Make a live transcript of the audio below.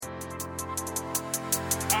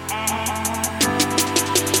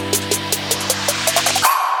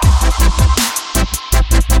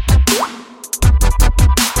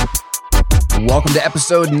Welcome to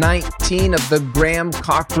episode 19 of the Graham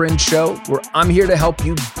Cochran Show, where I'm here to help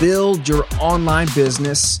you build your online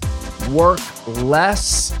business, work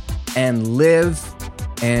less, and live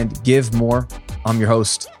and give more. I'm your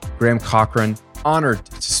host, Graham Cochran. Honored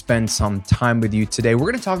to spend some time with you today. We're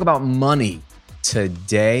going to talk about money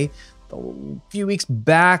today. A few weeks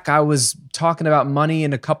back, I was talking about money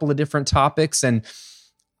in a couple of different topics, and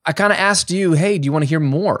I kind of asked you, hey, do you want to hear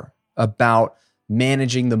more about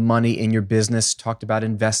managing the money in your business? Talked about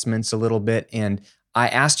investments a little bit, and I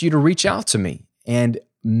asked you to reach out to me, and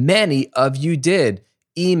many of you did.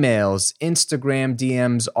 Emails, Instagram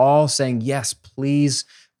DMs, all saying, yes, please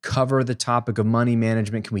cover the topic of money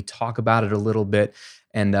management. Can we talk about it a little bit?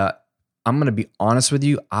 And I'm going to be honest with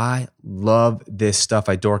you. I love this stuff.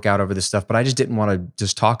 I dork out over this stuff, but I just didn't want to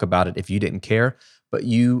just talk about it if you didn't care. But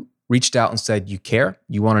you reached out and said you care.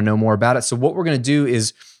 You want to know more about it. So what we're going to do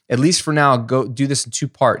is, at least for now, go do this in two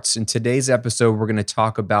parts. In today's episode, we're going to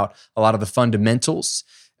talk about a lot of the fundamentals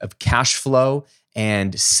of cash flow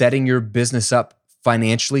and setting your business up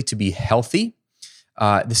financially to be healthy.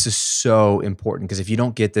 This is so important because if you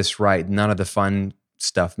don't get this right, none of the fun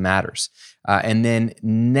stuff matters. And then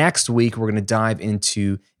next week, we're going to dive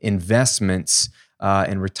into investments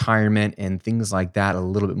and retirement and things like that a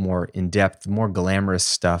little bit more in depth, more glamorous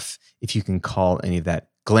stuff, if you can call any of that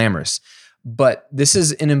glamorous. But this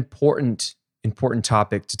is an important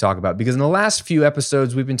topic to talk about because in the last few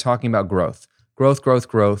episodes, we've been talking about growth,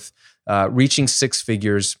 reaching six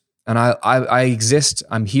figures. And I exist,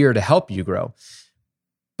 I'm here to help you grow.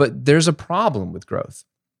 But there's a problem with growth.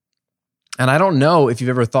 And I don't know if you've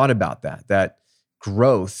ever thought about that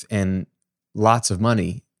growth and lots of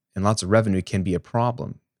money and lots of revenue can be a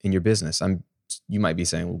problem in your business. You might be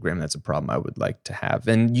saying, well, Graham, that's a problem I would like to have.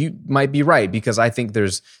 And you might be right, because I think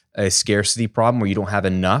there's a scarcity problem where you don't have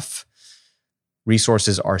enough.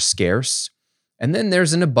 Resources are scarce. And then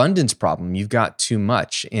there's an abundance problem. You've got too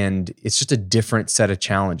much, and it's just a different set of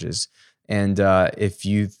challenges. And if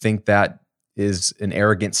you think that is an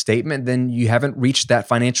arrogant statement, then you haven't reached that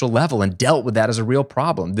financial level and dealt with that as a real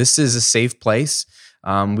problem. This is a safe place.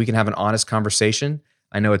 We can have an honest conversation.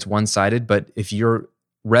 I know it's one-sided, but if you're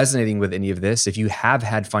resonating with any of this, if you have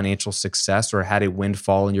had financial success or had a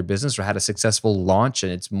windfall in your business or had a successful launch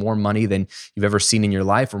and it's more money than you've ever seen in your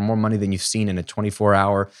life or more money than you've seen in a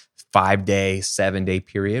 24-hour, 5-day, 7-day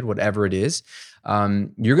period, whatever it is,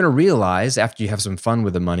 you're going to realize after you have some fun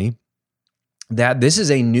with the money that this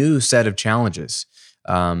is a new set of challenges,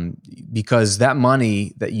 because that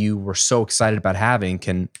money that you were so excited about having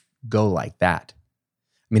can go like that.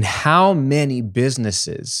 I mean, how many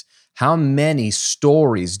businesses, how many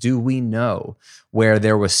stories do we know where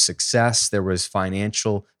there was success, there was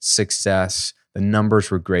financial success, the numbers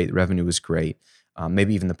were great, the revenue was great,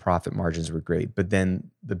 maybe even the profit margins were great, but then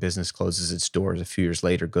the business closes its doors a few years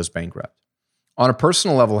later, goes bankrupt. On a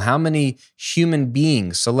personal level, how many human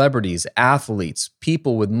beings, celebrities, athletes,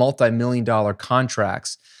 people with multi-million-dollar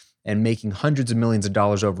contracts and making hundreds of millions of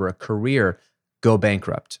dollars over a career go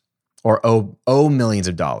bankrupt or owe millions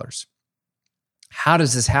of dollars? How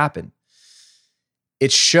does this happen?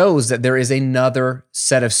 It shows that there is another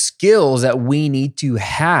set of skills that we need to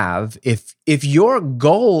have if your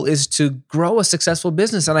goal is to grow a successful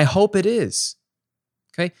business, and I hope it is.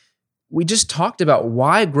 Okay? We just talked about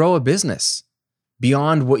why grow a business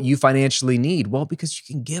beyond what you financially need. Well, because you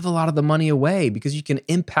can give a lot of the money away, because you can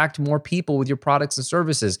impact more people with your products and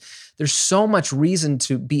services. There's so much reason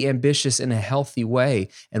to be ambitious in a healthy way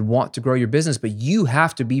and want to grow your business, but you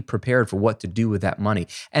have to be prepared for what to do with that money.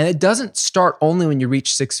 And it doesn't start only when you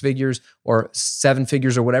reach 6 figures or 7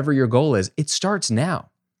 figures or whatever your goal is. It starts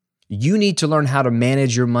now. You need to learn how to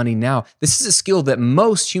manage your money now. This is a skill that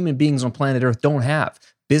most human beings on planet Earth don't have.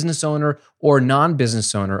 Business owner or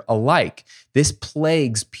non-business owner alike. This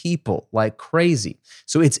plagues people like crazy.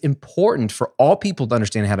 So it's important for all people to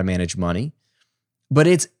understand how to manage money, but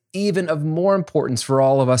it's even of more importance for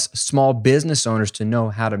all of us small business owners to know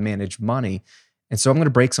how to manage money. And so I'm going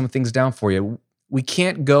to break some things down for you. We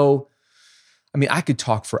can't go, I could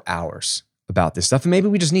talk for hours about this stuff, and maybe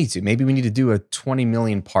we just need to. Maybe we need to do a 20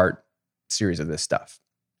 million part series of this stuff.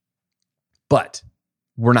 But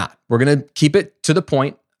we're not. We're going to keep it to the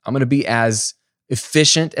point. I'm going to be as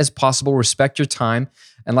efficient as possible, respect your time.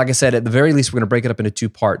 And like I said, at the very least, we're going to break it up into 2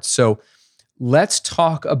 parts. So let's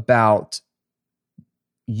talk about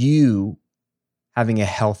you having a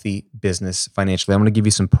healthy business financially. I'm going to give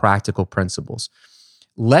you some practical principles.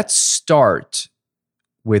 Let's start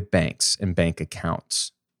with banks and bank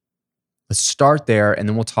accounts. Let's start there, and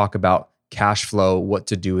then we'll talk about cash flow, what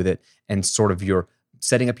to do with it, and sort of your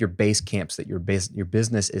setting up your base camps that your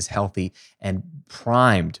business is healthy and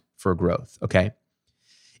primed for growth, okay?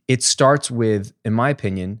 It starts with, in my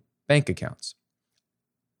opinion, bank accounts.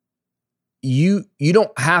 You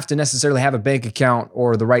don't have to necessarily have a bank account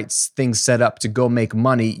or the right things set up to go make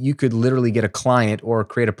money. You could literally get a client or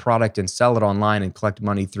create a product and sell it online and collect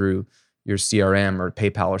money through your CRM or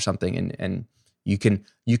PayPal or something, and you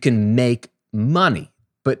can make money.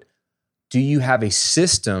 But do you have a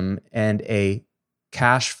system and a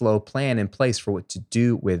cash flow plan in place for what to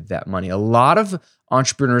do with that money? A lot of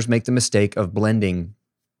entrepreneurs make the mistake of blending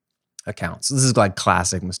accounts. This is like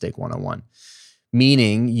classic mistake 101.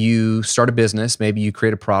 Meaning you start a business, maybe you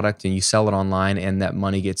create a product and you sell it online, and that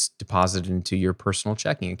money gets deposited into your personal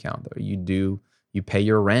checking account that you pay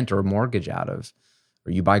your rent or mortgage out of,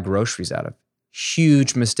 or you buy groceries out of.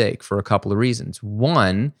 Huge mistake for a couple of reasons.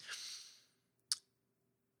 One,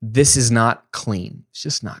 this is not clean. It's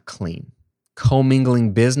just not clean.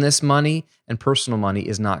 Commingling business money and personal money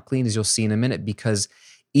is not clean, as you'll see in a minute, because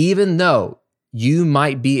even though you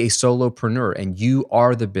might be a solopreneur and you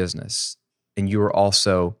are the business, and you are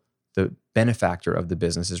also the benefactor of the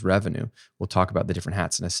business's revenue. We'll talk about the different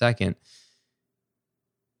hats in a second.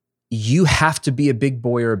 You have to be a big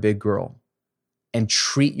boy or a big girl and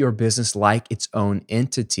treat your business like its own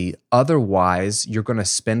entity. Otherwise, you're going to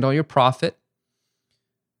spend all your profit.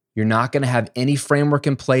 You're not going to have any framework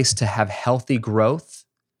in place to have healthy growth.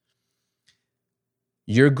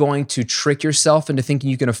 You're going to trick yourself into thinking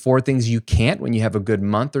you can afford things you can't when you have a good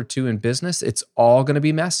month or two in business. It's all going to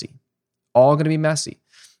be messy. All going to be messy.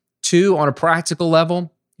 Two, on a practical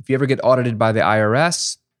level, if you ever get audited by the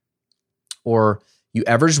IRS or you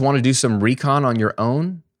ever just want to do some recon on your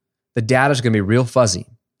own, the data is going to be real fuzzy.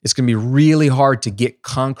 It's going to be really hard to get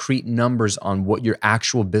concrete numbers on what your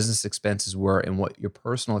actual business expenses were and what your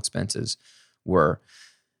personal expenses were,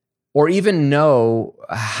 or even know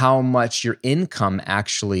how much your income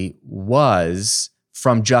actually was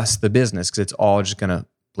from just the business, because it's all just going to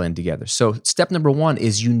blend together. So step number one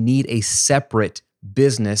is you need a separate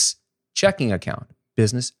business checking account,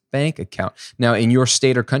 business bank account. Now, in your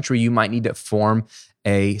state or country, you might need to form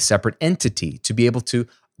a separate entity to be able to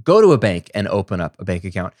go to a bank and open up a bank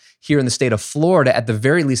account. Here in the state of Florida, at the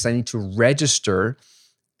very least, I need to register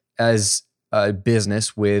as a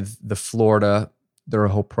business with the Florida, their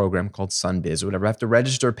whole program called SunBiz or whatever. I have to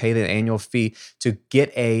register, pay the annual fee to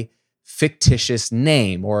get a fictitious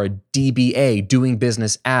name or a DBA, doing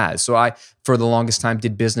business as. So I, for the longest time,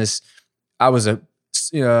 did business. I was a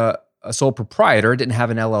sole proprietor, didn't have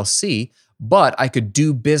an LLC, but I could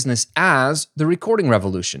do business as the Recording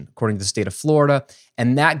Revolution, according to the state of Florida.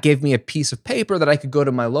 And that gave me a piece of paper that I could go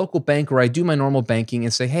to my local bank where I do my normal banking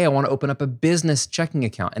and say, hey, I want to open up a business checking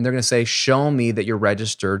account. And they're going to say, show me that you're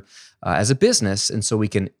registered as a business. And so we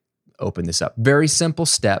can open this up. Very simple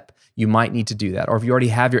step. You might need to do that. Or if you already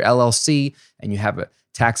have your LLC and you have a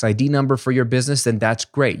tax ID number for your business, then that's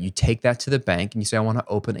great. You take that to the bank and you say, I want to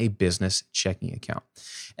open a business checking account.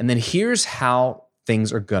 And then here's how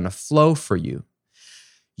things are going to flow for you.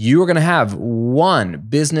 You are going to have one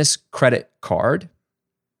business credit card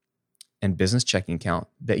and business checking account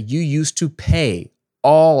that you use to pay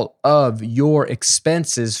all of your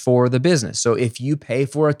expenses for the business. So if you pay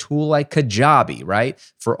for a tool like Kajabi, right,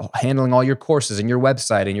 for handling all your courses and your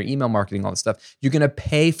website and your email marketing, all this stuff, you're going to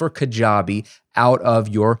pay for Kajabi out of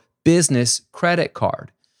your business credit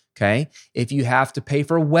card. Okay. If you have to pay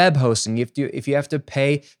for web hosting, if you have to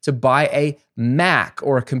pay to buy a Mac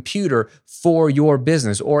or a computer for your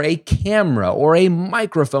business, or a camera or a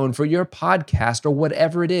microphone for your podcast, or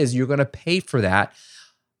whatever it is, you're going to pay for that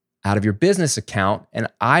out of your business account. And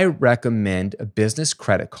I recommend a business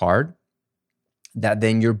credit card that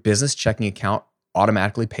then your business checking account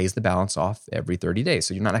automatically pays the balance off every 30 days.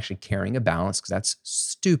 So you're not actually carrying a balance, because that's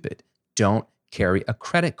stupid. Don't carry a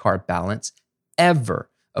credit card balance ever.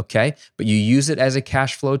 Okay. But you use it as a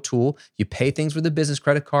cash flow tool. You pay things with the business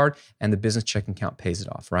credit card and the business checking account pays it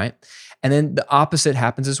off, right? And then the opposite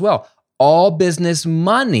happens as well. All business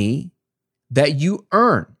money that you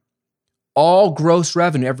earn, all gross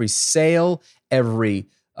revenue, every sale, every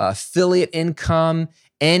affiliate income,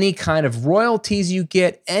 any kind of royalties you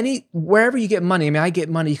get, wherever you get money. I mean, I get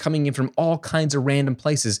money coming in from all kinds of random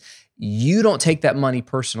places. You don't take that money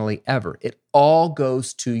personally ever. It all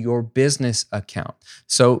goes to your business account.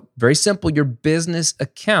 So very simple, your business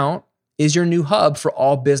account is your new hub for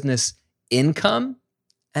all business income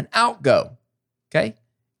and outgo, okay?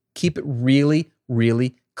 Keep it really,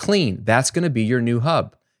 really clean. That's going to be your new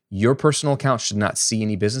hub. Your personal account should not see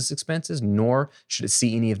any business expenses, nor should it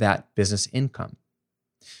see any of that business income.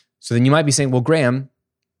 So then you might be saying, well, Graham,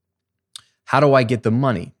 how do I get the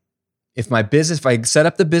money? If I set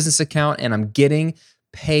up the business account and I'm getting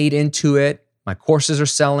paid into it my courses are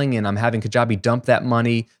selling and I'm having Kajabi dump that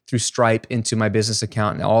money through Stripe into my business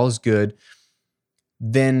account and all is good,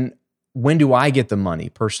 then when do I get the money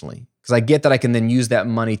personally? Because I get that I can then use that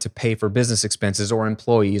money to pay for business expenses or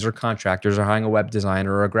employees or contractors or hiring a web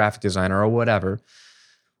designer or a graphic designer or whatever.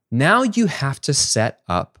 Now you have to set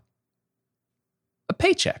up a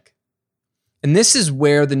paycheck. And this is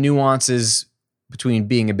where the nuances between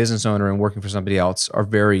being a business owner and working for somebody else are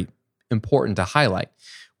very important to highlight.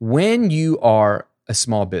 When you are a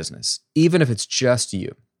small business, even if it's just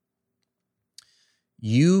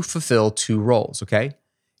you fulfill two roles, okay?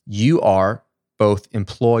 You are both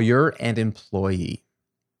employer and employee.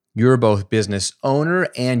 You're both business owner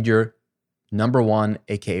and you're number one,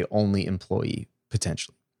 aka only employee,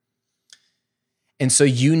 potentially. And so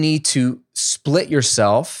you need to split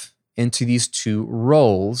yourself into these two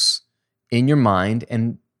roles in your mind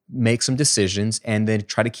and make some decisions and then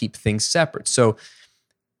try to keep things separate. So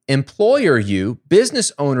employer you,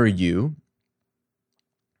 business owner you,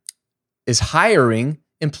 is hiring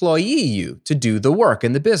employee you to do the work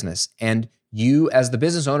in the business. And you, as the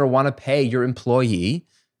business owner, want to pay your employee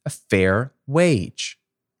a fair wage.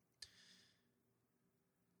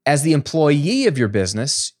 As the employee of your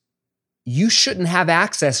business, you shouldn't have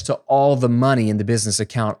access to all the money in the business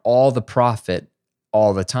account, all the profit,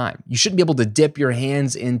 all the time. You shouldn't be able to dip your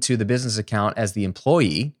hands into the business account as the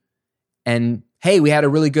employee and, hey, we had a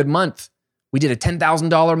really good month. We did a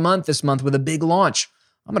 $10,000 month this month with a big launch.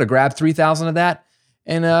 I'm going to grab $3,000 of that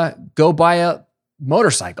and go buy a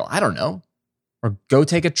motorcycle. I don't know. Or go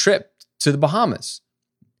take a trip to the Bahamas.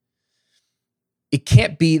 It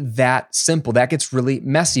can't be that simple. That gets really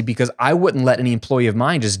messy because I wouldn't let any employee of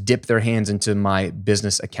mine just dip their hands into my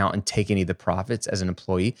business account and take any of the profits as an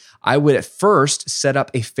employee. I would at first set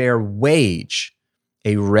up a fair wage,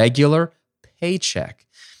 a regular paycheck.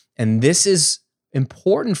 And this is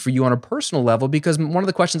important for you on a personal level because one of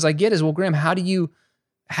the questions I get is, well, Graham, how do you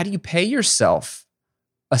pay yourself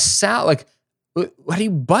a salary? Like, how do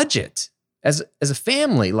you budget as a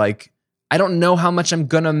family? Like, I don't know how much I'm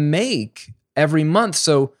gonna make every month,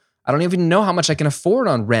 so I don't even know how much I can afford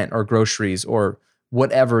on rent or groceries or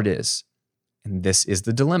whatever it is. And this is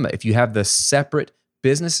the dilemma. If you have the separate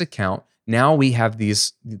business account, now we have the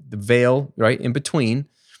veil, right, in between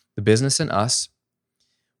the business and us.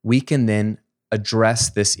 We can then address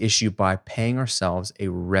this issue by paying ourselves a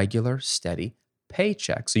regular, steady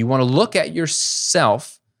paycheck. So you want to look at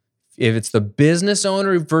yourself. If it's the business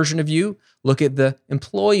owner version of you, look at the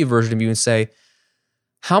employee version of you and say,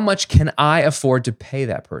 how much can I afford to pay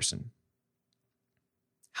that person?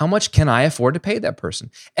 How much can I afford to pay that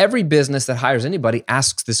person? Every business that hires anybody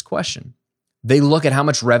asks this question. They look at how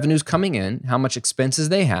much revenue is coming in, how much expenses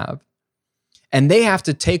they have, and they have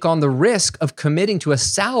to take on the risk of committing to a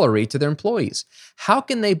salary to their employees. How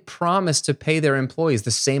can they promise to pay their employees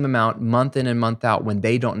the same amount month in and month out when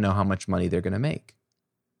they don't know how much money they're going to make?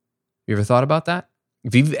 You ever thought about that?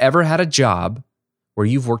 If you've ever had a job where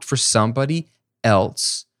you've worked for somebody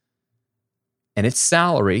else and it's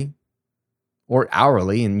salary or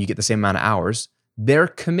hourly and you get the same amount of hours, they're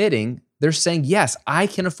committing, they're saying, yes, I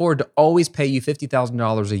can afford to always pay you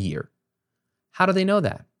 $50,000 a year. How do they know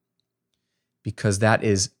that? Because that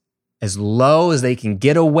is as low as they can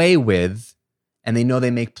get away with, and they know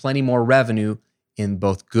they make plenty more revenue in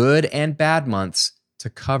both good and bad months to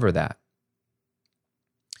cover that.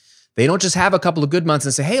 They don't just have a couple of good months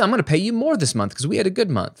and say, hey, I'm going to pay you more this month because we had a good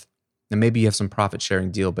month. And maybe you have some profit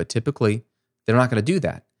sharing deal, but typically they're not going to do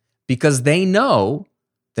that because they know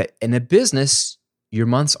that in a business, your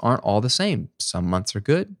months aren't all the same. Some months are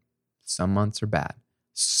good, some months are bad.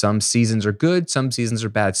 Some seasons are good, some seasons are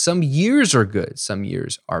bad. Some years are good, some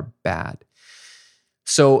years are bad.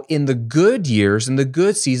 So in the good years, in the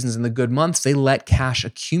good seasons, in the good months, they let cash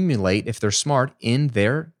accumulate, if they're smart, in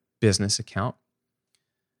their business account,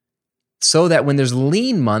 so that when there's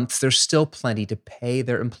lean months, there's still plenty to pay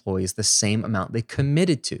their employees the same amount they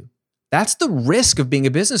committed to. That's the risk of being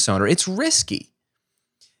a business owner. It's risky.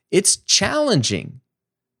 It's challenging.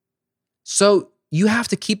 So you have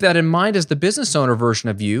to keep that in mind as the business owner version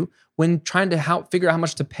of you when trying to figure out how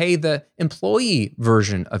much to pay the employee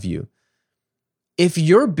version of you. If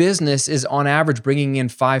your business is on average bringing in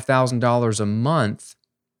 $5,000 a month,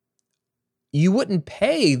 you wouldn't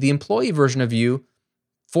pay the employee version of you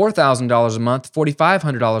 $4,000 a month,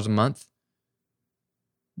 $4,500 a month.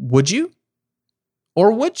 Would you?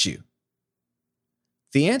 Or would you?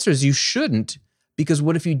 The answer is you shouldn't, because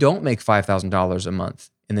what if you don't make $5,000 a month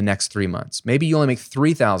in the next 3 months? Maybe you only make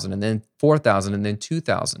 $3,000 and then $4,000 and then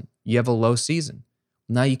 $2,000. You have a low season.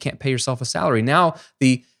 Now you can't pay yourself a salary. Now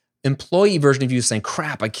the employee version of you is saying,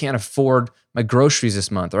 crap, I can't afford my groceries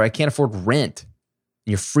this month, or I can't afford rent.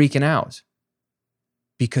 And you're freaking out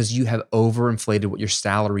because you have overinflated what your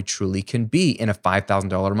salary truly can be in a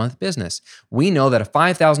 $5,000 a month business. We know that a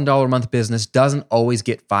 $5,000 a month business doesn't always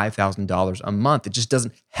get $5,000 a month. It just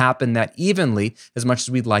doesn't happen that evenly as much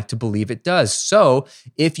as we'd like to believe it does. So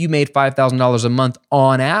if you made $5,000 a month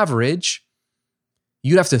on average,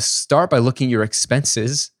 you'd have to start by looking at your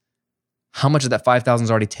expenses. How much of that 5,000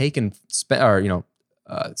 is already taken,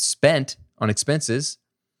 spent on expenses?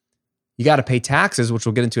 You got to pay taxes, which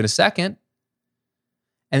we'll get into in a second.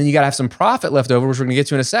 And then you got to have some profit left over, which we're going to get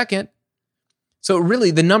to in a second. So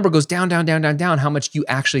really, the number goes down, how much you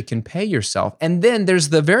actually can pay yourself. And then there's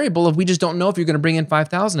the variable of we just don't know if you're going to bring in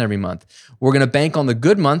 $5,000 every month. We're going to bank on the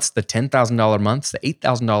good months, the $10,000 months, the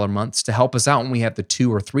 $8,000 months to help us out when we have the $2,000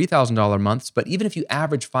 or $3,000 months. But even if you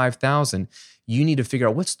average $5,000, you need to figure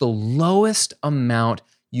out what's the lowest amount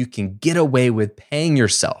you can get away with paying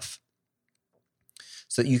yourself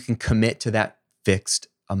so that you can commit to that fixed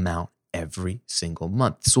amount every single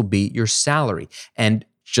month. This will be your salary. And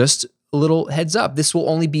just a little heads up, this will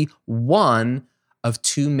only be one of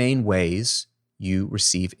two main ways you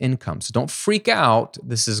receive income. So don't freak out.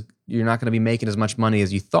 You're not going to be making as much money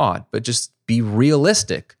as you thought, but just be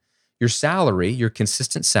realistic. Your salary, your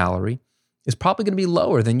consistent salary, is probably going to be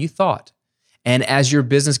lower than you thought. And as your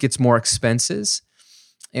business gets more expenses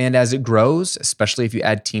and as it grows, especially if you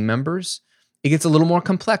add team members, it gets a little more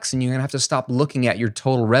complex and you're going to have to stop looking at your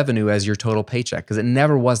total revenue as your total paycheck because it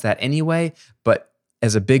never was that anyway. But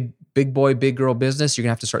as a big boy, big girl business, you're going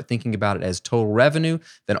to have to start thinking about it as total revenue,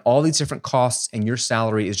 then all these different costs, and your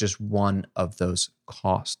salary is just one of those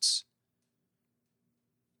costs.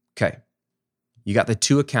 Okay. You got the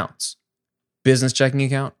two accounts, business checking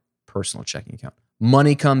account, personal checking account.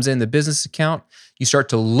 Money comes in the business account. You start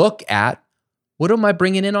to look at what am I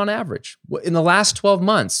bringing in on average? In the last 12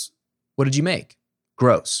 months, what did you make?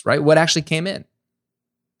 Gross, right? What actually came in?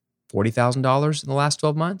 $40,000 in the last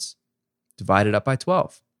 12 months? Divide it up by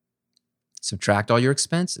 12. Subtract all your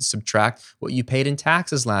expenses. Subtract what you paid in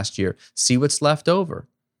taxes last year. See what's left over.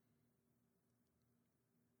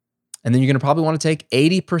 And then you're going to probably want to take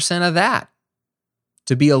 80% of that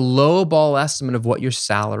to be a low ball estimate of what your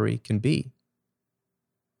salary can be.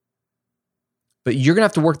 But you're going to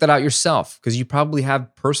have to work that out yourself because you probably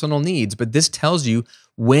have personal needs. But this tells you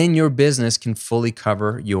when your business can fully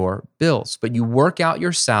cover your bills. But you work out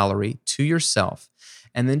your salary to yourself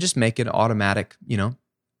and then just make it automatic,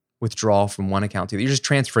 withdrawal from one account to the other. You're just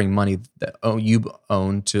transferring money that you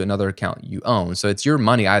own to another account you own. So it's your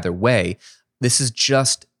money either way. This is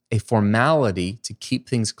just a formality to keep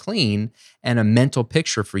things clean and a mental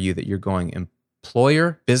picture for you that you're going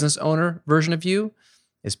employer, business owner version of you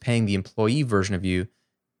is paying the employee version of you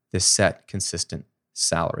this set, consistent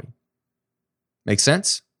salary. Make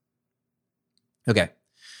sense? Okay.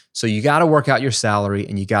 So you got to work out your salary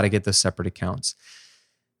and you got to get those separate accounts.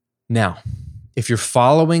 Now, if you're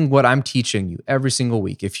following what I'm teaching you every single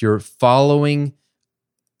week, if you're following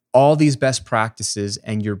all these best practices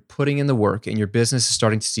and you're putting in the work and your business is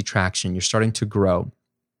starting to see traction, you're starting to grow,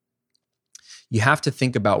 you have to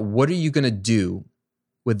think about what are you going to do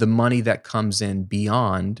with the money that comes in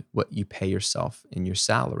beyond what you pay yourself in your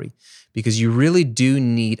salary, because you really do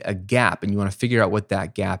need a gap and you want to figure out what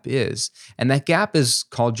that gap is. And that gap is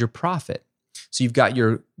called your profit. So you've got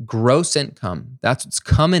your gross income. That's what's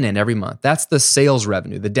coming in every month. That's the sales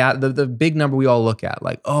revenue, the big number we all look at.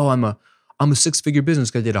 Like, oh, I'm a six-figure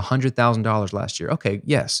business because I did $100,000 last year. Okay,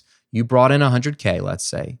 yes, you brought in $100K, let's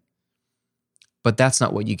say. But that's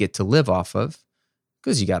not what you get to live off of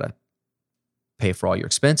because you got to pay for all your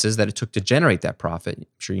expenses that it took to generate that profit. I'm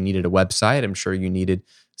sure you needed a website. I'm sure you needed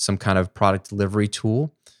some kind of product delivery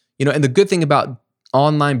tool. And the good thing about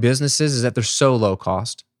online businesses is that they're so low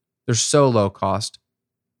cost. They're so low cost.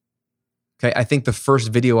 Okay, I think the first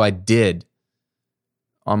video I did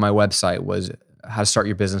on my website was how to start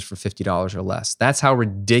your business for $50 or less. That's how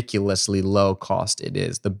ridiculously low cost it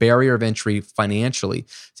is. The barrier of entry financially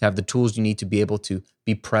to have the tools you need to be able to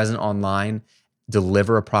be present online,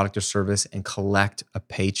 deliver a product or service, and collect a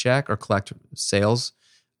paycheck or collect sales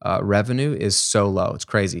revenue is so low. It's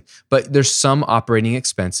crazy. But there's some operating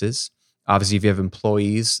expenses. Obviously, if you have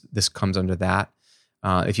employees, this comes under that.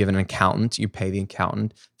 If you have an accountant, you pay the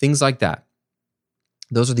accountant, things like that.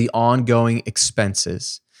 Those are the ongoing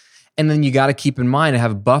expenses. And then you got to keep in mind and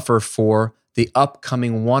have a buffer for the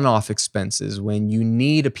upcoming one-off expenses when you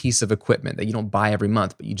need a piece of equipment that you don't buy every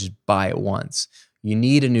month, but you just buy it once. You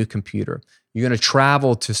need a new computer. You're going to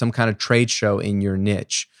travel to some kind of trade show in your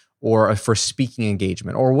niche or for speaking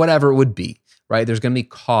engagement or whatever it would be, right? There's going to be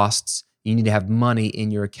costs You need to have money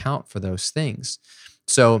in your account for those things.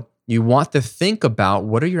 So you want to think about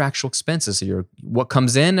what are your actual expenses. So what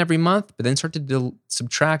comes in every month, but then start to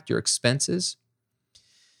subtract your expenses.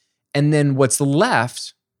 And then what's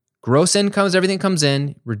left, gross incomes, everything comes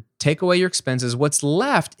in, take away your expenses. What's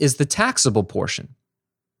left is the taxable portion.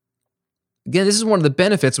 Again, this is one of the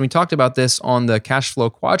benefits, and we talked about this on the cash flow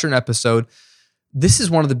quadrant episode. This is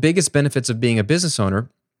one of the biggest benefits of being a business owner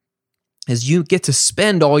is you get to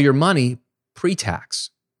spend all your money pre-tax.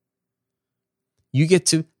 You get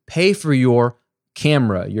to pay for your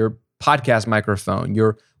camera, your podcast microphone,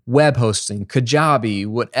 your web hosting, Kajabi,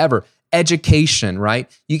 whatever, education,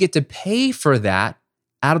 right? You get to pay for that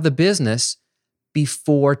out of the business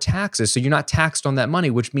before taxes. So you're not taxed on that money,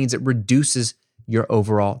 which means it reduces your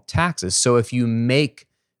overall taxes. So if you make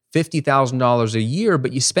 $50,000 a year,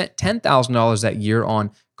 but you spent $10,000 that year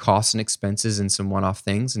on costs and expenses and some one-off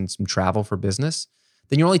things and some travel for business,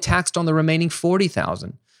 then you're only taxed on the remaining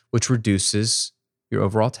 $40,000, which reduces your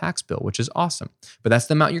overall tax bill, which is awesome. But that's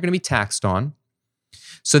the amount you're going to be taxed on.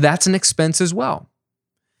 So that's an expense as well.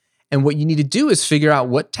 And what you need to do is figure out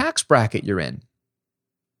what tax bracket you're in.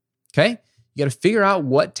 Okay? You got to figure out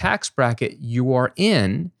what tax bracket you are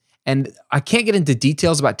in. And I can't get into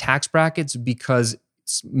details about tax brackets because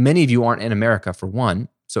many of you aren't in America, for one.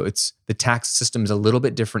 So the tax system is a little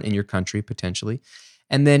bit different in your country, potentially.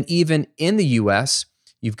 And then even in the US,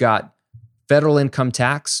 you've got federal income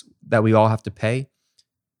tax that we all have to pay.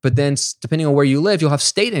 But then depending on where you live, you'll have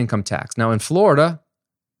state income tax. Now in Florida,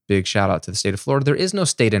 big shout out to the state of Florida, there is no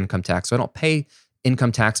state income tax. So I don't pay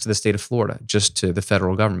income tax to the state of Florida, just to the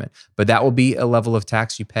federal government. But that will be a level of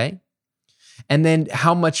tax you pay. And then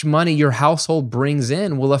how much money your household brings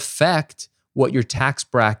in will affect what your tax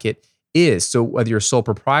bracket is. So whether you're a sole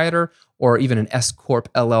proprietor or even an S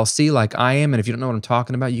Corp LLC like I am, and if you don't know what I'm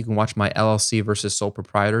talking about, you can watch my LLC versus sole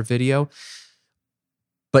proprietor video.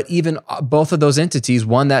 But even both of those entities,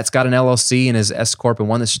 one that's got an LLC and is S Corp and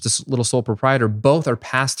one that's just a little sole proprietor, both are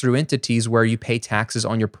pass-through entities where you pay taxes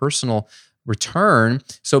on your personal return.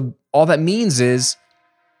 So all that means is,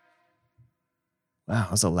 wow,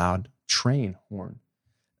 that was a loud train horn.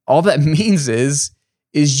 All that means is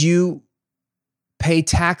you pay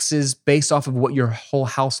taxes based off of what your whole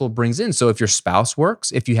household brings in. So if your spouse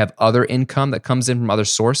works, if you have other income that comes in from other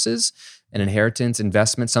sources, an inheritance,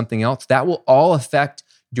 investment, something else, that will all affect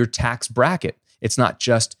your tax bracket. It's not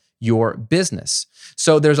just your business.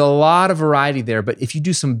 So there's a lot of variety there, but if you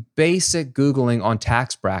do some basic Googling on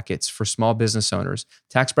tax brackets for small business owners,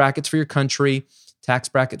 tax brackets for your country, tax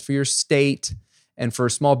brackets for your state, and for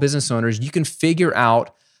small business owners, you can figure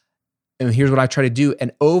out, and here's what I try to do,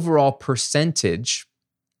 an overall percentage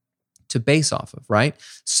to base off of, right?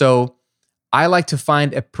 So I like to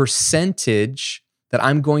find a percentage that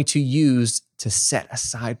I'm going to use to set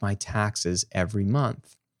aside my taxes every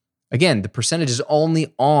month. Again, the percentage is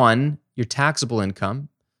only on your taxable income.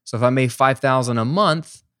 So if I make $5,000 a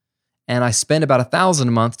month and I spend about $1,000 a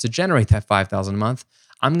month to generate that $5,000 a month,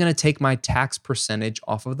 I'm going to take my tax percentage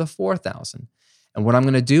off of the $4,000. And what I'm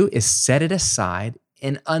going to do is set it aside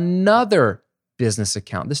in another business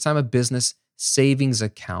account, this time a business savings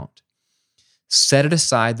account. Set it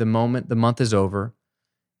aside the moment the month is over,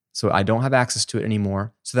 so I don't have access to it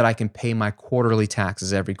anymore, so that I can pay my quarterly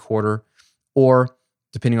taxes every quarter, or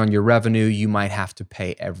depending on your revenue, you might have to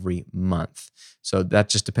pay every month. So that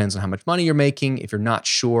just depends on how much money you're making. If you're not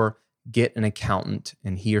sure, get an accountant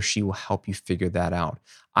and he or she will help you figure that out.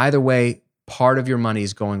 Either way, part of your money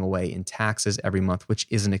is going away in taxes every month, which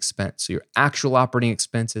is an expense. So your actual operating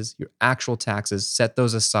expenses, your actual taxes, set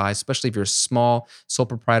those aside, especially if you're a small sole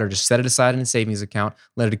proprietor, just set it aside in a savings account,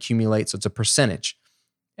 let it accumulate. So it's a percentage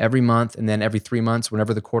every month, and then every 3 months,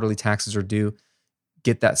 whenever the quarterly taxes are due,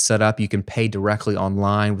 get that set up. You can pay directly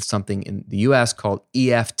online with something in the US called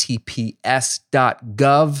EFTPS.gov.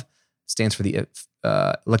 It stands for the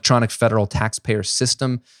Electronic Federal Taxpayer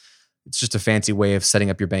System. It's just a fancy way of setting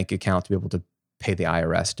up your bank account to be able to pay the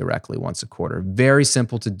IRS directly once a quarter. Very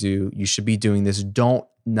simple to do. You should be doing this. Don't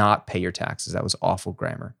not pay your taxes. That was awful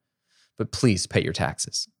grammar. But please pay your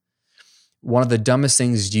taxes. One of the dumbest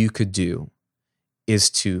things you could do is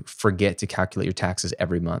to forget to calculate your taxes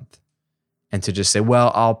every month and to just say,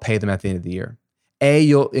 well, I'll pay them at the end of the year.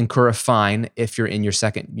 You'll incur a fine if you're in your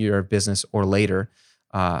second year of business or later,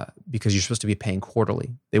 because you're supposed to be paying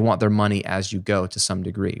quarterly. They want their money as you go to some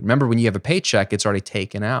degree. Remember, when you have a paycheck, it's already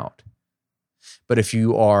taken out. But if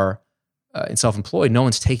you are in self-employed, no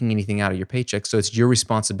one's taking anything out of your paycheck. So it's your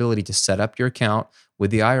responsibility to set up your account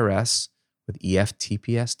with the IRS, with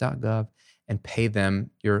EFTPS.gov, and pay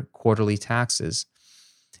them your quarterly taxes.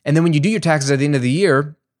 And then when you do your taxes at the end of the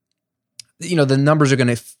year, the numbers are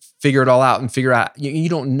going to figure it all out and figure out, you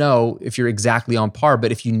don't know if you're exactly on par,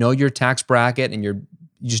 but if you know your tax bracket and you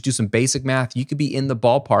just do some basic math, you could be in the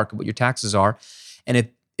ballpark of what your taxes are. And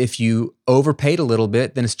if you overpaid a little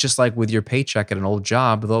bit, then it's just like with your paycheck at an old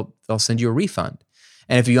job, they'll send you a refund.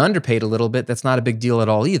 And if you underpaid a little bit, that's not a big deal at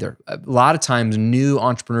all either. A lot of times new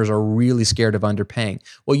entrepreneurs are really scared of underpaying.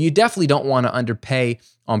 Well, you definitely don't want to underpay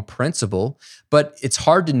on principle, but it's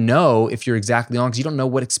hard to know if you're exactly on because you don't know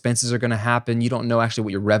what expenses are going to happen. You don't know actually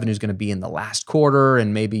what your revenue is going to be in the last quarter,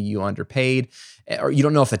 and maybe you underpaid. Or you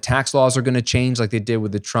don't know if the tax laws are going to change like they did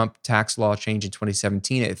with the Trump tax law change in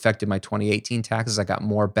 2017. It affected my 2018 taxes. I got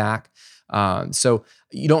more back. So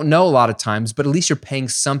you don't know a lot of times, but at least you're paying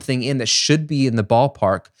something in that should be in the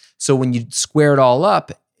ballpark. So when you square it all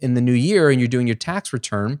up in the new year and you're doing your tax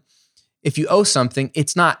return, if you owe something,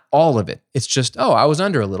 it's not all of it. It's just, oh, I was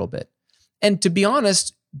under a little bit. And to be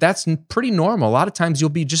honest, that's pretty normal. A lot of times you'll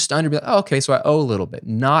be just under, oh, okay, so I owe a little bit.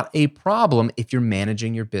 Not a problem if you're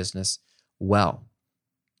managing your business well.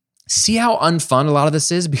 See how unfun a lot of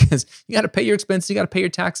this is? Because you got to pay your expenses, you got to pay your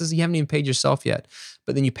taxes, you haven't even paid yourself yet.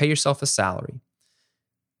 But then you pay yourself a salary.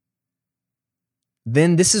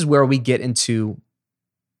 Then this is where we get into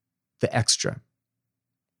the extra.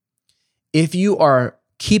 If you are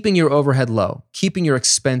keeping your overhead low, keeping your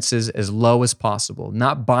expenses as low as possible,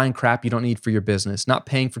 not buying crap you don't need for your business, not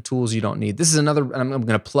paying for tools you don't need. This is another, and I'm going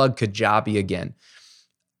to plug Kajabi again.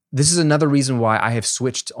 This is another reason why I have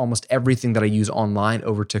switched almost everything that I use online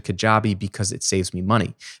over to Kajabi, because it saves me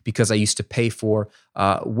money. Because I used to pay for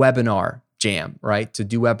Webinar Jam, right? To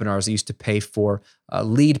do webinars. I used to pay for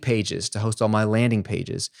lead pages to host all my landing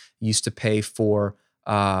pages. I used to pay for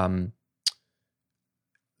hosting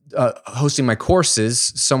my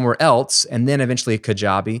courses somewhere else, and then eventually at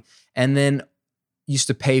Kajabi. And then used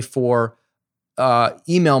to pay for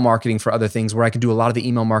email marketing for other things, where I can do a lot of the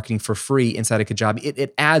email marketing for free inside of Kajabi.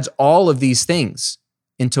 It adds all of these things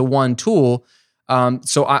into one tool.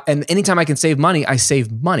 And anytime I can save money, I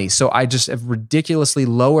save money. So I just have ridiculously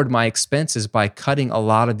lowered my expenses by cutting a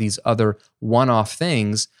lot of these other one-off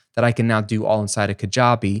things that I can now do all inside of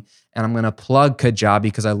Kajabi. And I'm going to plug Kajabi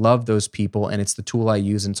because I love those people and it's the tool I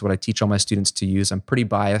use and it's what I teach all my students to use. I'm pretty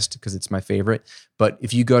biased because it's my favorite. But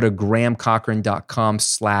if you go to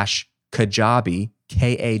grahamcochrane.com/Kajabi, Kajabi,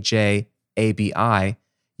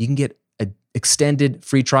 you can get an extended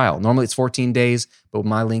free trial. Normally it's 14 days, but with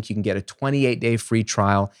my link, you can get a 28-day free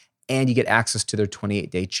trial and you get access to their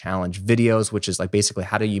 28-day challenge videos, which is like basically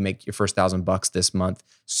how do you make your first $1,000 this month?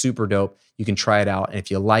 Super dope. You can try it out. And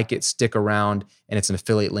if you like it, stick around. And it's an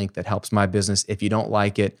affiliate link that helps my business. If you don't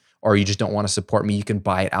like it or you just don't want to support me, you can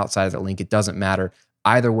buy it outside of that link. It doesn't matter.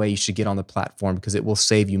 Either way, you should get on the platform because it will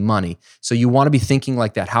save you money. So you want to be thinking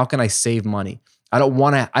like that. How can I save money? I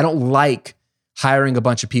don't like hiring a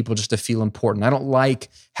bunch of people just to feel important. I don't like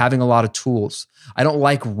having a lot of tools. I don't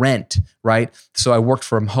like rent, right? So I worked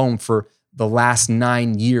from home for the last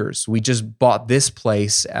 9 years. We just bought this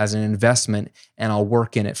place as an investment and I'll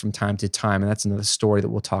work in it from time to time. And that's another story that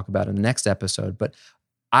we'll talk about in the next episode. But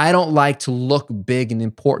I don't like to look big and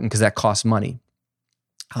important because that costs money.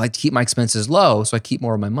 I like to keep my expenses low so I keep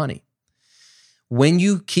more of my money. When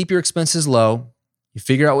you keep your expenses low, you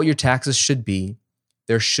figure out what your taxes should be,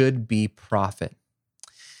 there should be profit.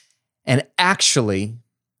 And actually,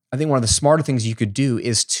 I think one of the smarter things you could do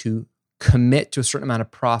is to commit to a certain amount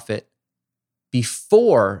of profit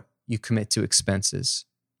before you commit to expenses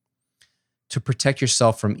to protect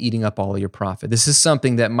yourself from eating up all of your profit. This is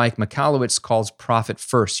something that Mike Michalowicz calls Profit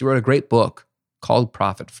First. He wrote a great book called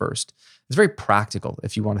Profit First. It's very practical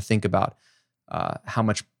if you want to think about how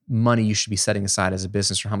much money you should be setting aside as a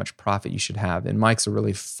business or how much profit you should have. And Mike's a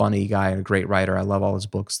really funny guy and a great writer. I love all his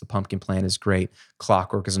books. The Pumpkin Plan is great.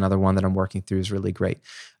 Clockwork is another one that I'm working through, is really great.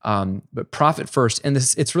 But Profit First, and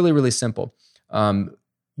it's really, really simple.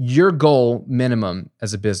 Your goal minimum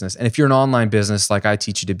as a business, and if you're an online business like I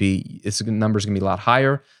teach you to be, the number's going to be a lot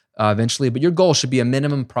higher eventually, but your goal should be a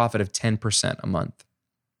minimum profit of 10% a month.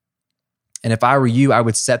 And if I were you, I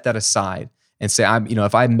would set that aside and say,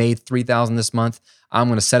 if I made $3,000 this month, I'm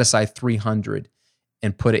going to set aside $300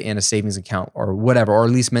 and put it in a savings account or whatever, or at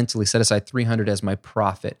least mentally set aside $300 as my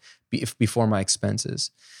profit before my expenses.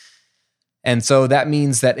 And so that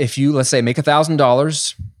means that if you, let's say, make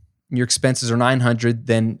 $1,000, your expenses are $900,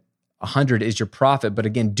 then $100 is your profit. But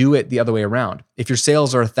again, do it the other way around. If your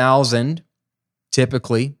sales are $1,000,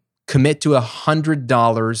 typically commit to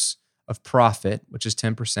 $100 of profit, which is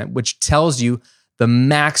 10%, which tells you the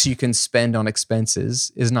max you can spend on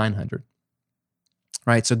expenses is $900,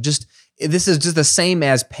 right? So this is just the same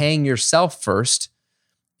as paying yourself first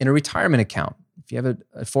in a retirement account. If you have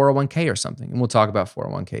a 401k or something, and we'll talk about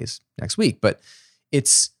 401ks next week, but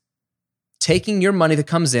it's taking your money that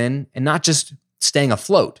comes in and not just staying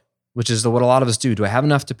afloat, which is what a lot of us do. Do I have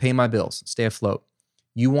enough to pay my bills, stay afloat?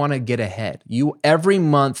 You want to get ahead. Every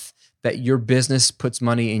month that your business puts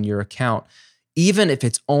money in your account, even if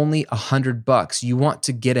it's only $100, you want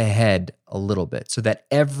to get ahead a little bit so that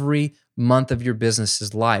every month of your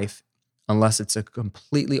business's life, unless it's a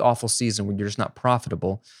completely awful season where you're just not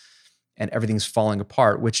profitable and everything's falling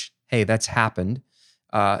apart, which, hey, that's happened.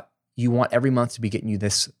 You want every month to be getting you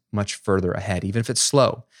this much further ahead, even if it's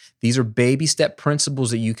slow. These are baby step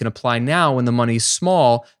principles that you can apply now when the money's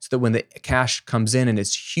small, so that when the cash comes in and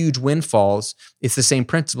it's huge windfalls, it's the same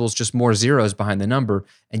principles, just more zeros behind the number,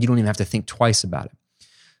 and you don't even have to think twice about it.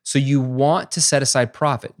 So you want to set aside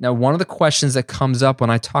profit. Now, one of the questions that comes up when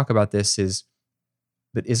I talk about this is,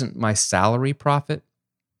 but isn't my salary profit?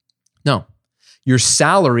 No. Your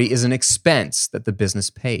salary is an expense that the business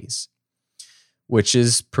pays, which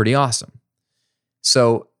is pretty awesome.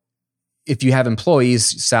 So if you have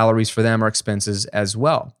employees, salaries for them are expenses as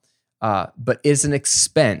well. But it's an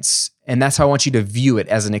expense, and that's how I want you to view it,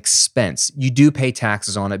 as an expense. You do pay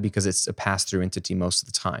taxes on it because it's a pass-through entity most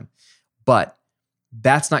of the time. But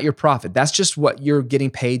that's not your profit. That's just what you're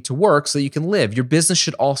getting paid to work so you can live. Your business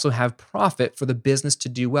should also have profit for the business to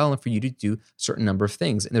do well and for you to do a certain number of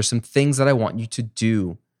things. And there's some things that I want you to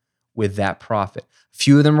do with that profit. A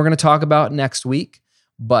few of them we're going to talk about next week,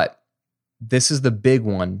 but this is the big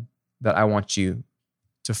one that I want you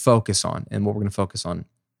to focus on and what we're going to focus on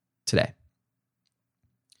today.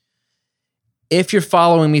 If you're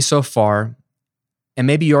following me so far, and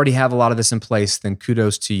maybe you already have a lot of this in place, then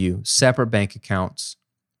kudos to you. Separate bank accounts.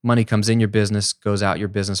 Money comes in your business, goes out your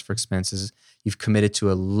business for expenses. You've committed to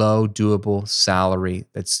a low, doable salary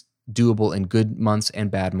that's doable in good months and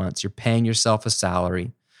bad months. You're paying yourself a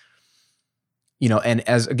salary. And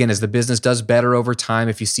as the business does better over time,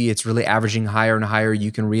 if you see it's really averaging higher and higher,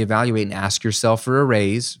 you can reevaluate and ask yourself for a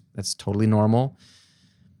raise. That's totally normal.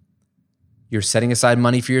 You're setting aside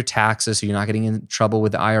money for your taxes, so you're not getting in trouble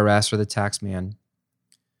with the IRS or the tax man.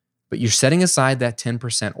 But you're setting aside that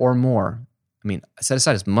 10% or more. Set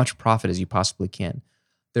aside as much profit as you possibly can.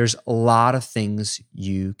 There's a lot of things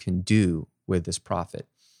you can do with this profit.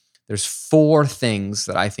 There's 4 things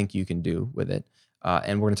that I think you can do with it,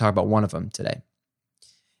 and we're going to talk about one of them today.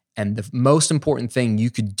 And the most important thing you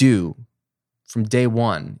could do from day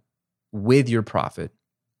one with your profit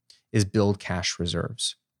is build cash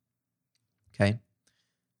reserves. Okay?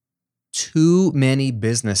 Too many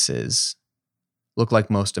businesses look like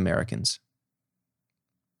most Americans.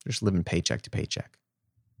 They're just living paycheck to paycheck.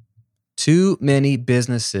 Too many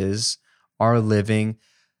businesses are living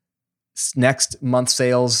next month's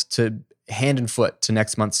sales to hand and foot to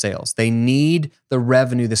next month's sales. They need the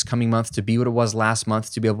revenue this coming month to be what it was last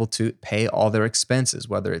month to be able to pay all their expenses,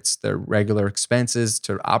 whether it's their regular expenses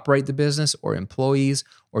to operate the business or employees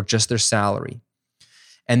or just their salary.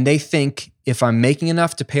 And they think, if I'm making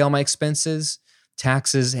enough to pay all my expenses,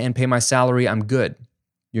 taxes, and pay my salary, I'm good.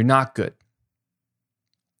 You're not good.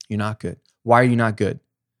 You're not good. Why are you not good?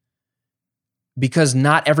 Because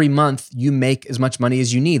not every month you make as much money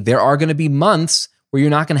as you need. There are going to be months where you're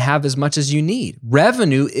not going to have as much as you need.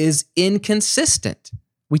 Revenue is inconsistent.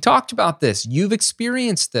 We talked about this. You've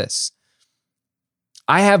experienced this.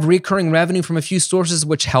 I have recurring revenue from a few sources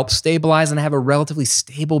which help stabilize, and I have a relatively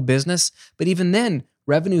stable business. But even then,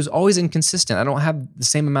 revenue is always inconsistent. I don't have the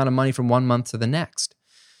same amount of money from one month to the next.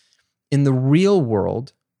 In the real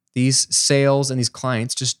world, these sales and these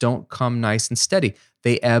clients just don't come nice and steady.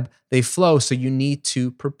 They ebb, they flow, so you need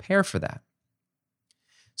to prepare for that.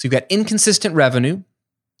 So you've got inconsistent revenue,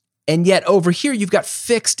 and yet over here, you've got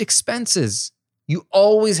fixed expenses. You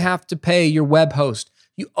always have to pay your web host.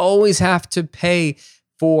 You always have to pay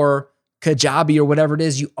for Kajabi or whatever it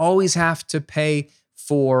is. You always have to pay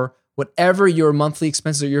for whatever your monthly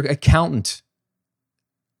expenses are, your accountant,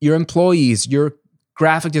 your employees, your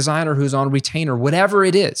graphic designer who's on retainer, whatever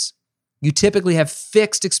it is. You typically have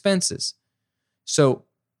fixed expenses. So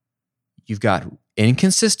you've got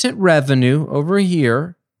inconsistent revenue over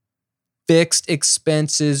here, fixed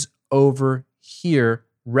expenses over here.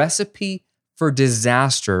 Recipe for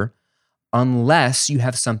disaster unless you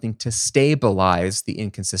have something to stabilize the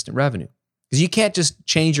inconsistent revenue. Because you can't just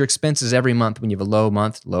change your expenses every month when you have a low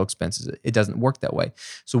month, low expenses. It doesn't work that way.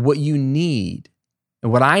 So what you need,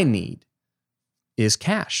 and what I need, is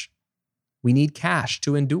cash. We need cash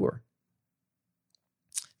to endure.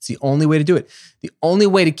 It's the only way to do it. The only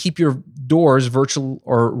way to keep your doors, virtual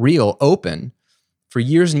or real, open for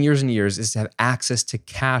years and years and years is to have access to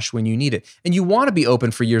cash when you need it. And you want to be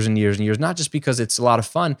open for years and years and years, not just because it's a lot of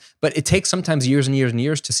fun, but it takes sometimes years and years and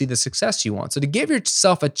years to see the success you want. So to give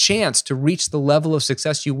yourself a chance to reach the level of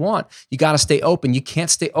success you want, you got to stay open. You can't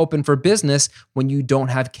stay open for business when you don't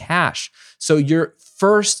have cash. So your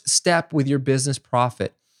first step with your business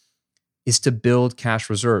profit is to build cash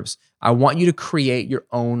reserves. I want you to create your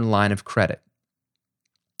own line of credit.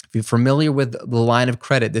 If you're familiar with the line of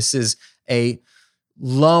credit, this is a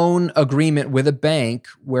loan agreement with a bank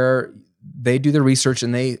where they do the research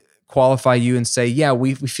and they qualify you and say, yeah,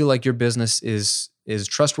 we feel like your business is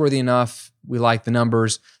trustworthy enough. We like the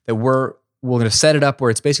numbers that we're going to set it up where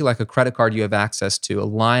it's basically like a credit card you have access to, a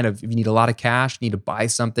line of, if you need a lot of cash, you need to buy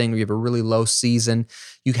something, or you have a really low season,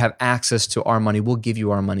 you have access to our money. We'll give you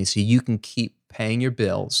our money so you can keep paying your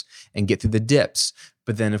bills and get through the dips.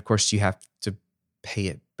 But then, of course, you have to pay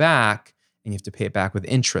it back, and you have to pay it back with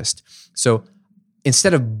interest. So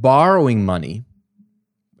instead of borrowing money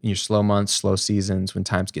in your slow months, slow seasons, when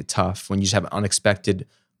times get tough, when you just have an unexpected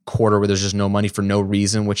quarter where there's just no money for no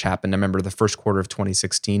reason, which happened. I remember the first quarter of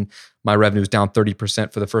 2016, my revenue was down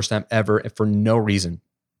 30% for the first time ever for no reason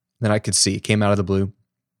that I could see. It came out of the blue.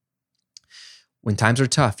 When times are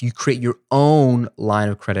tough, you create your own line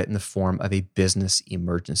of credit in the form of a business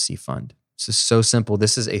emergency fund. This is so simple.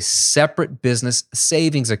 This is a separate business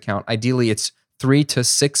savings account. Ideally, it's 3 to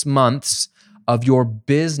 6 months of your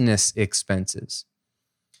business expenses,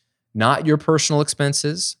 not your personal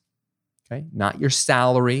expenses, okay? Not your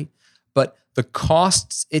salary, but the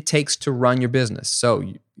costs it takes to run your business. So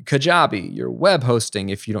Kajabi, your web hosting,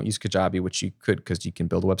 if you don't use Kajabi, which you could because you can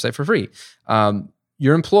build a website for free,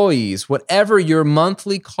 your employees, whatever your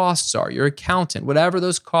monthly costs are, your accountant, whatever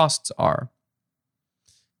those costs are,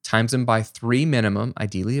 times them by 3 minimum,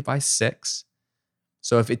 ideally by 6.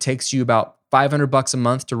 So if it takes you about $500 a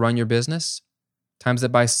month to run your business, times that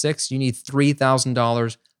by 6, you need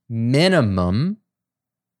 $3,000 minimum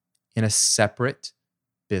in a separate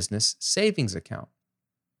business savings account.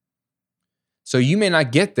 So you may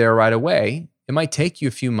not get there right away. It might take you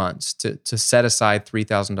a few months to set aside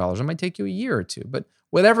 $3,000. It might take you a year or two, but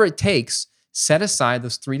whatever it takes, set aside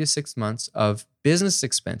those 3 to 6 months of business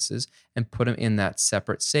expenses and put them in that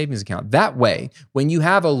separate savings account. That way, when you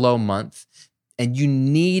have a low month and you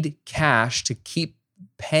need cash to keep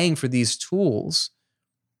paying for these tools,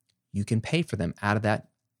 you can pay for them out of that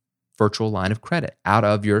virtual line of credit, out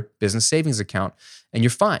of your business savings account, and you're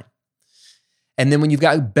fine. And then when you've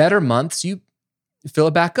got better months, you fill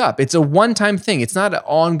it back up. It's a one-time thing. It's not an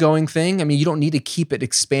ongoing thing. I mean, you don't need to keep it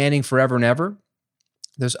expanding forever and ever.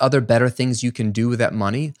 There's other better things you can do with that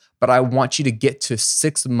money, but I want you to get to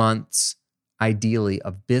 6 months, ideally,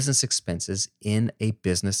 of business expenses in a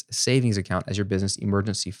business savings account as your business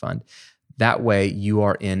emergency fund. That way, you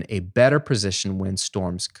are in a better position when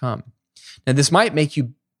storms come. Now, this might make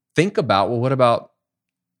you think about, well, what about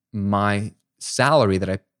my salary that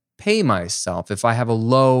I pay myself? If I have a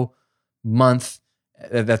low month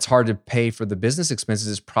that's hard to pay for the business expenses,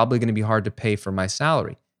 it's probably going to be hard to pay for my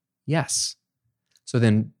salary. Yes. So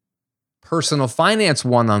then personal finance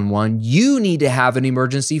one-on-one, you need to have an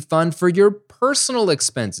emergency fund for your personal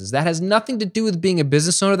expenses. That has nothing to do with being a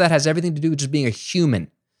business owner. That has everything to do with just being a human.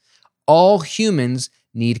 All humans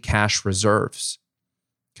need cash reserves.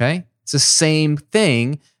 Okay? It's the same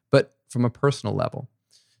thing, but from a personal level.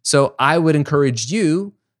 So I would encourage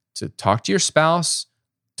you to talk to your spouse,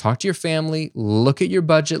 talk to your family, look at your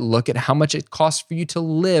budget, look at how much it costs for you to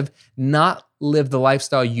live, not live the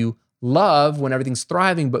lifestyle you love when everything's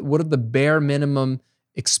thriving, but what are the bare minimum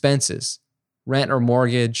expenses? Rent or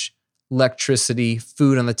mortgage, electricity,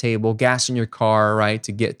 food on the table, gas in your car, right,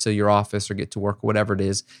 to get to your office or get to work, or whatever it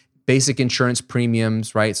is. Basic insurance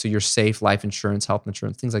premiums, right? So you're safe, life insurance, health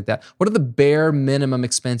insurance, things like that. What are the bare minimum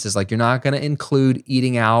expenses? Like, you're not going to include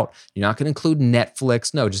eating out. You're not going to include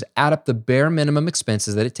Netflix. No, just add up the bare minimum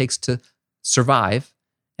expenses that it takes to survive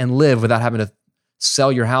and live without having to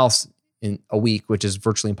sell your house in a week, which is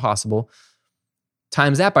virtually impossible.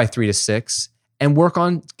 Times that by 3 to 6 and work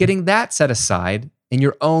on getting that set aside in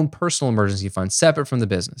your own personal emergency fund, separate from the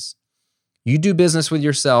business. You do business with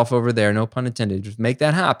yourself over there, no pun intended. Just make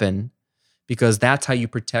that happen, because that's how you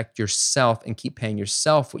protect yourself and keep paying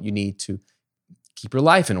yourself what you need to keep your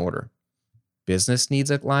life in order. Business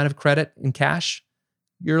needs a line of credit in cash.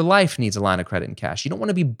 Your life needs a line of credit in cash. You don't want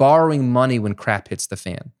to be borrowing money when crap hits the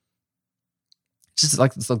fan. It's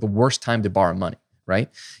like the worst time to borrow money, right?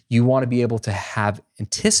 You want to be able to have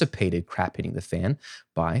anticipated crap hitting the fan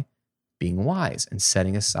by being wise and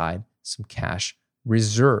setting aside some cash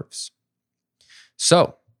reserves.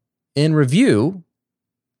 So, in review,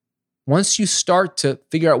 Once you start to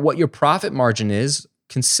figure out what your profit margin is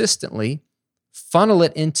consistently, funnel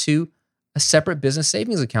it into a separate business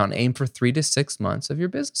savings account and aim for 3 to 6 months of your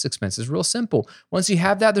business expenses. Real simple. Once you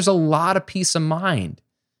have that, there's a lot of peace of mind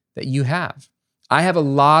that you have. I have a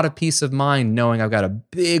lot of peace of mind knowing I've got a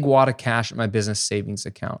big wad of cash in my business savings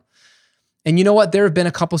account. And you know what? There have been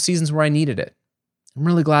a couple seasons where I needed it. I'm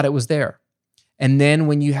really glad it was there. And then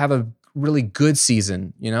when you have a really good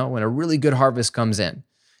season, when a really good harvest comes in,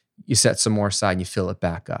 you set some more aside and you fill it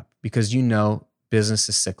back up because business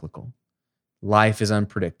is cyclical. Life is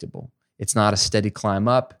unpredictable. It's not a steady climb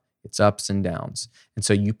up, it's ups and downs. And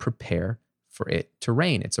so you prepare for it to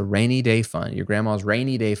rain. It's a rainy day fund. Your grandma's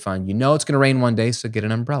rainy day fund. You know it's going to rain one day, so get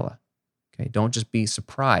an umbrella. Okay, don't just be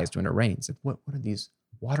surprised when it rains. Like, what are these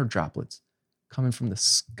water droplets coming from the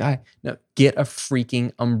sky? No, get a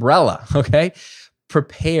freaking umbrella, okay?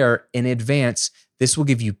 Prepare in advance. This will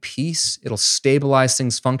give you peace. It'll stabilize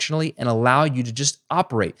things functionally and allow you to just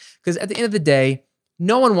operate. Because at the end of the day,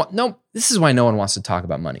 this is why no one wants to talk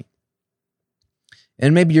about money.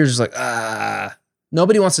 And maybe you're just like,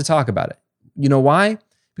 nobody wants to talk about it. You know why?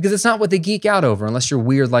 Because it's not what they geek out over unless you're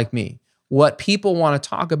weird like me. What people want to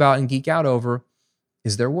talk about and geek out over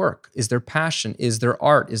is their work, is their passion, is their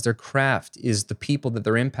art, is their craft, is the people that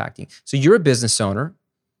they're impacting. So you're a business owner,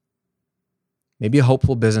 maybe a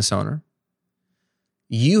hopeful business owner.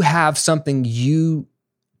 You have something you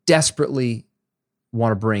desperately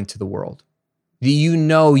want to bring to the world.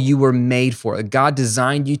 You were made for it. God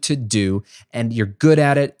designed you to do, and you're good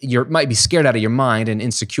at it. You might be scared out of your mind and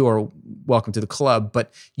insecure. Welcome to the club,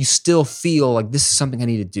 but you still feel like this is something I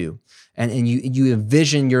need to do. And you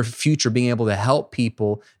envision your future being able to help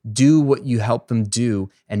people do what you help them do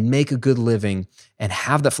and make a good living and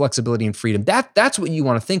have that flexibility and freedom. That's what you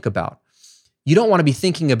want to think about. You don't want to be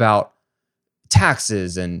thinking about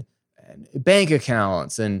taxes and bank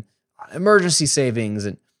accounts and emergency savings.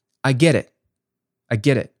 And I get it.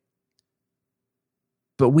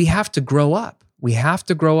 But we have to grow up. We have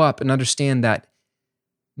to grow up and understand that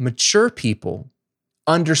mature people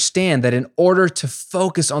understand that in order to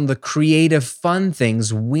focus on the creative, fun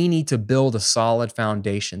things, we need to build a solid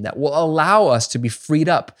foundation that will allow us to be freed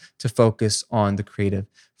up to focus on the creative,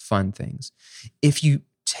 fun things. If you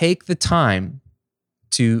take the time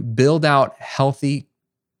to build out healthy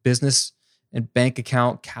business and bank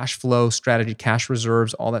account, cash flow strategy, cash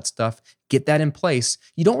reserves, all that stuff, get that in place,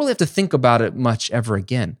 you don't really have to think about it much ever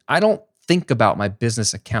again. I don't think about my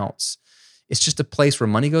business accounts. It's just a place where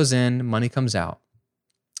money goes in, money comes out.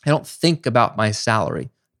 I don't think about my salary.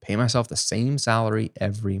 Pay myself the same salary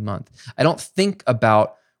every month. I don't think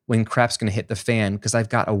about when crap's going to hit the fan because I've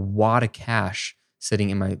got a wad of cash sitting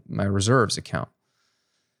in my reserves account.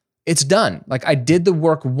 It's done. Like I did the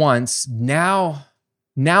work once. Now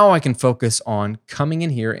I can focus on coming in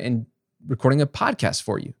here and recording a podcast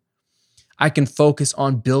for you. I can focus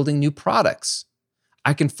on building new products.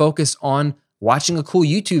 I can focus on watching a cool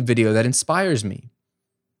YouTube video that inspires me.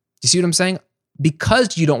 Do you see what I'm saying?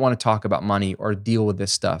 Because you don't want to talk about money or deal with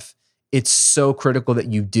this stuff, it's so critical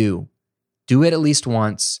that you do. Do it at least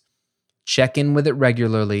once. Check in with it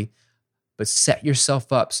regularly, but set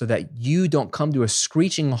yourself up so that you don't come to a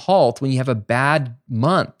screeching halt when you have a bad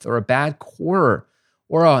month or a bad quarter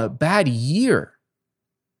or a bad year.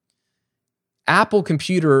 Apple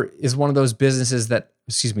Computer is one of those businesses that,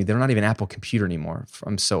 they're not even Apple Computer anymore.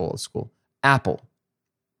 I'm so old school. Apple.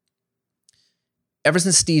 Ever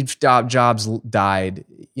since Steve Jobs died,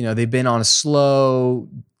 they've been on a slow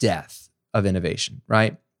death of innovation,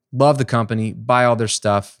 right? Love the company, buy all their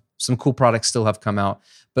stuff. Some cool products still have come out,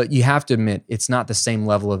 but you have to admit it's not the same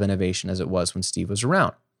level of innovation as it was when Steve was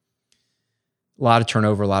around. A lot of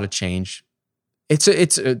turnover, a lot of change. That's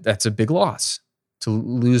a big loss to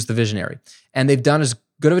lose the visionary. And they've done as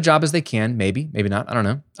good of a job as they can, maybe not. I don't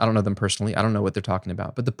know. I don't know them personally. I don't know what they're talking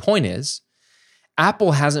about. But the point is,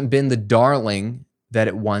 Apple hasn't been the darling that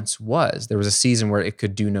it once was. There was a season where it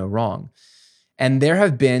could do no wrong. And there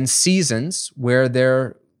have been seasons where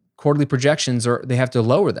their quarterly projections they have to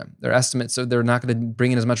lower them. Their estimates, so they're not going to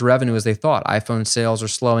bring in as much revenue as they thought. iPhone sales are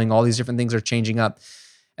slowing. All these different things are changing up.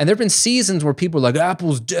 And there have been seasons where people are like,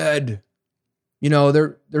 Apple's dead.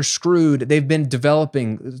 They're screwed. They've been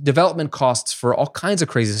development costs for all kinds of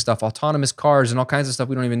crazy stuff, autonomous cars and all kinds of stuff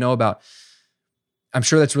we don't even know about. I'm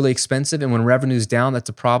sure that's really expensive. And when revenue's down, that's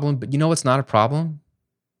a problem. But you know what's not a problem?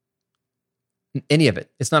 Any of it.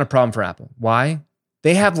 It's not a problem for Apple. Why?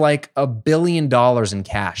 They have like $1 billion in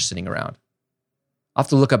cash sitting around. I'll have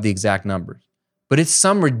to look up the exact numbers. But it's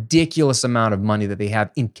some ridiculous amount of money that they have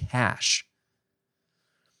in cash.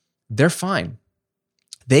 They're fine.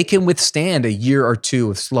 They can withstand a year or two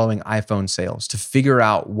of slowing iPhone sales to figure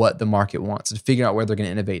out what the market wants, to figure out where they're going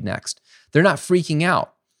to innovate next. They're not freaking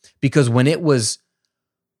out because when it was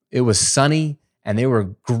sunny and they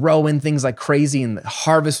were growing things like crazy and the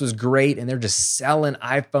harvest was great and they're just selling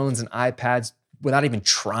iPhones and iPads without even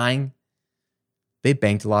trying, they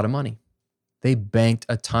banked a lot of money. They banked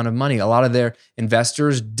a ton of money. A lot of their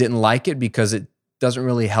investors didn't like it because it doesn't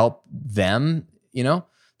really help them.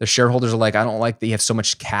 The shareholders are like, I don't like that you have so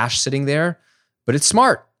much cash sitting there, but it's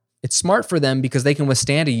smart. It's smart for them because they can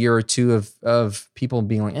withstand a year or two of people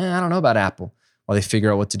being like, I don't know about Apple, while they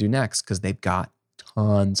figure out what to do next because they've got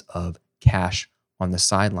tons of cash on the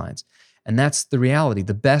sidelines. And that's the reality.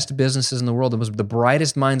 The best businesses in the world, the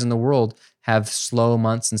brightest minds in the world have slow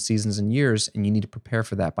months and seasons and years, and you need to prepare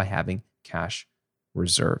for that by having cash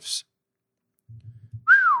reserves.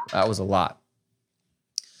 That was a lot.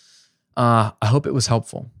 I hope it was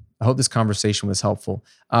helpful. I hope this conversation was helpful.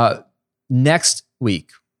 Next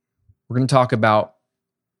week, we're going to talk about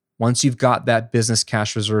once you've got that business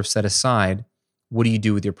cash reserve set aside, what do you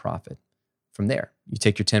do with your profit? From there, you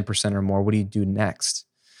take your 10% or more. What do you do next?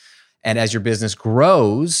 And as your business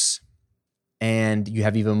grows and you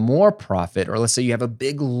have even more profit, or let's say you have a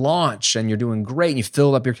big launch and you're doing great and you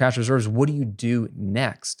filled up your cash reserves, what do you do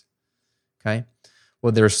next? Okay.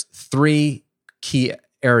 Well, there's 3 key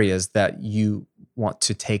areas that you want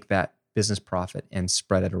to take that business profit and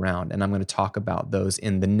spread it around. And I'm going to talk about those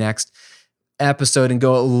in the next episode and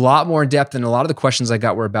go a lot more in depth. And a lot of the questions I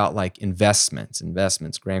got were about like investments.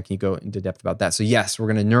 Graham, can you go into depth about that? So yes,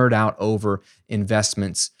 we're going to nerd out over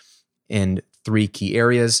investments in 3 key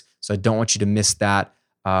areas. So I don't want you to miss that.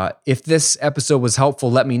 If this episode was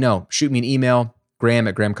helpful, let me know. Shoot me an email,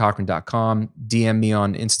 graham@grahamcochrane.com, DM me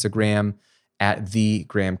on Instagram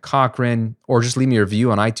 @thegrahamcochrane, or just leave me a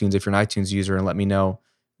review on iTunes if you're an iTunes user and let me know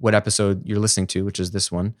what episode you're listening to, which is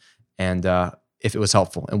this one, and if it was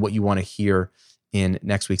helpful and what you want to hear in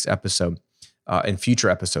next week's episode, in future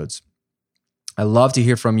episodes. I love to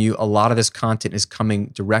hear from you. A lot of this content is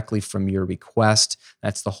coming directly from your request.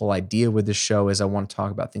 That's the whole idea with this show, is I want to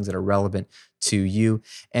talk about things that are relevant to you.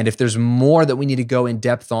 And if there's more that we need to go in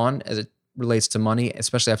depth on as it relates to money,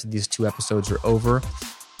 especially after these 2 episodes are over,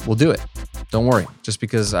 we'll do it. Don't worry. Just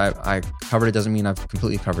because I covered it doesn't mean I've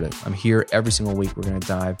completely covered it. I'm here every single week. We're going to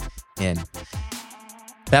dive in.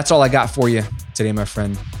 That's all I got for you today, my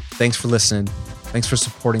friend. Thanks for listening. Thanks for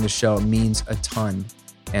supporting the show. It means a ton.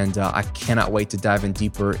 And I cannot wait to dive in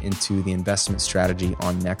deeper into the investment strategy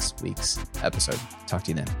on next week's episode. Talk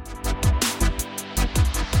to you then.